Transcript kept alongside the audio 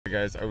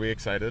Guys, are we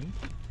excited?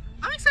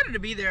 I'm excited to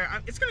be there.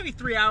 It's gonna be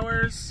 3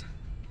 hours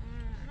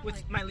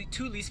with my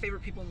two least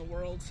favorite people in the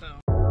world, so.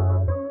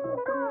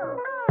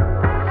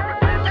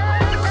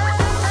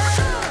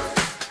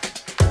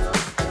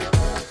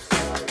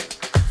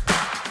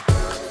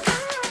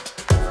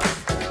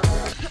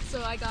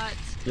 So I got.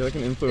 You're like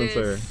an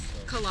influencer.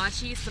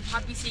 Kolache, it's the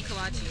poppy seed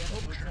kolache.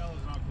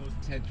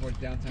 Head towards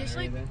downtown Tastes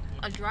area like then.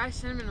 a dry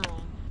cinnamon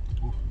roll.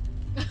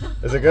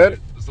 Is it good?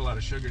 There's a lot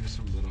of sugar, just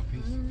from a little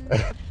piece.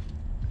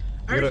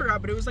 I already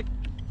forgot, but it was like.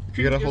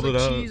 You gotta hold it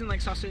up. Cheese and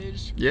like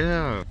sausage.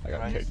 Yeah. I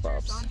got cake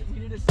pops.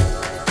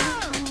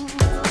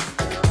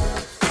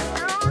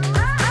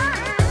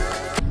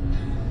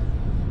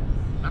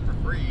 Not for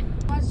free.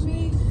 Watch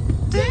me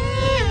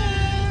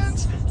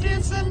Dance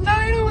the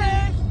night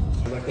away.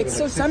 It's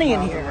so sunny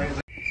in here.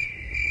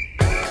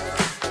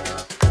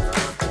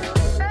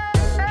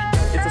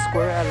 It's a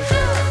square out of.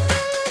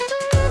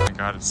 Oh my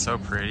god, it's so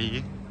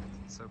pretty.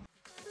 So.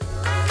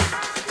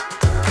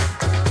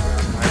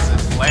 This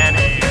is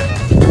Lanny.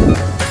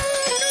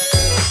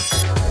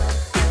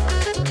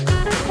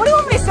 What do you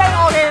want me to say,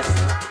 August?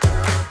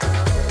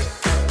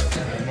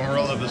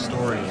 Moral of the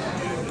story: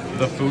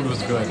 the food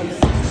was good.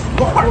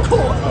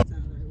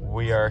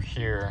 We are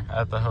here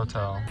at the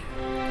hotel.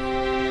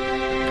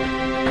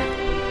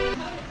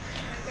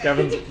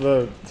 Gavin's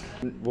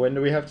when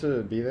do we have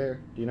to be there?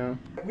 Do you know?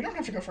 We don't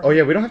have to go for. Oh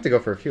yeah, we don't have to go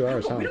for a few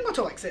hours, huh? We don't go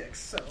till like 6.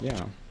 So.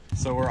 Yeah.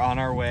 So we're on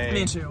our way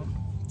Me too.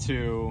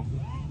 to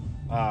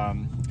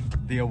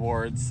the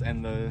awards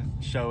and the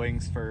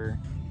showings for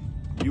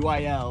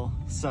UIL.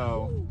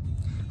 So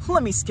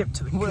Let me skip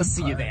to the. We'll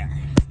see you there.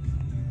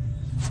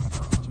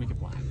 let's make it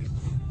black.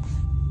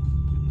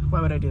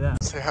 Why would I do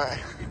that? Say hi.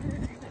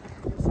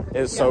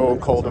 It's so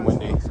cold and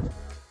windy.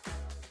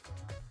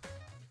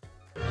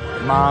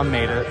 Mom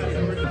made it.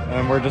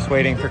 And we're just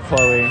waiting for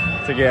Chloe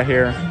to get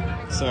here.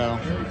 So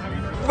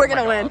We're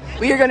gonna win.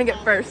 We are gonna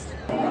get first.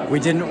 we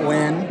didn't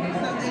win,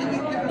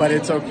 but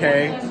it's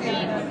okay.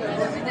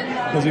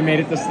 Because we made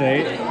it to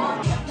state.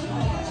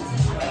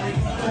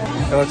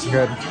 It looks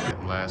good.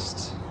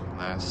 Last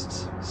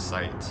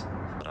sight.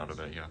 Out of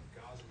it, yeah.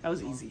 That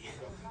was easy.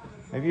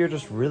 Maybe you're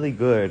just really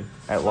good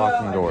at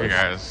locking doors. Hey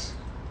guys,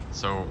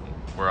 so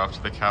we're off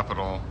to the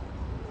Capitol.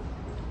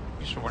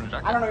 You should wear a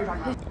jacket. I don't know what you're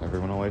talking about.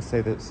 Everyone always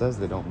says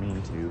they don't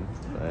mean to,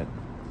 but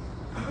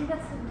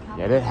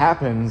yet it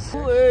happens.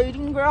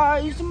 Waiting,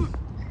 guys. Oh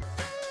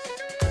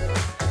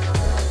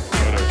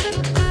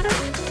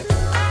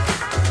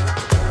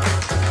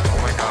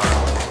my god.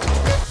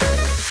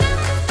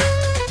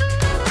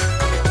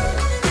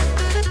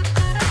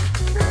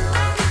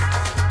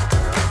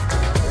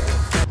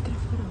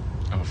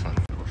 Oh fuck,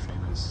 we're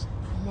famous.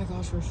 Oh my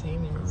gosh, we're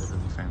famous. We're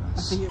literally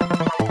famous.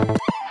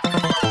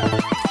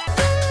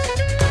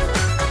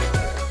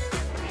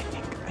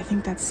 I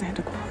think that's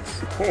Santa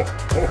Claus.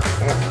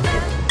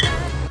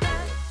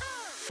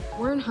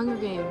 We're in Hunger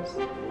Games.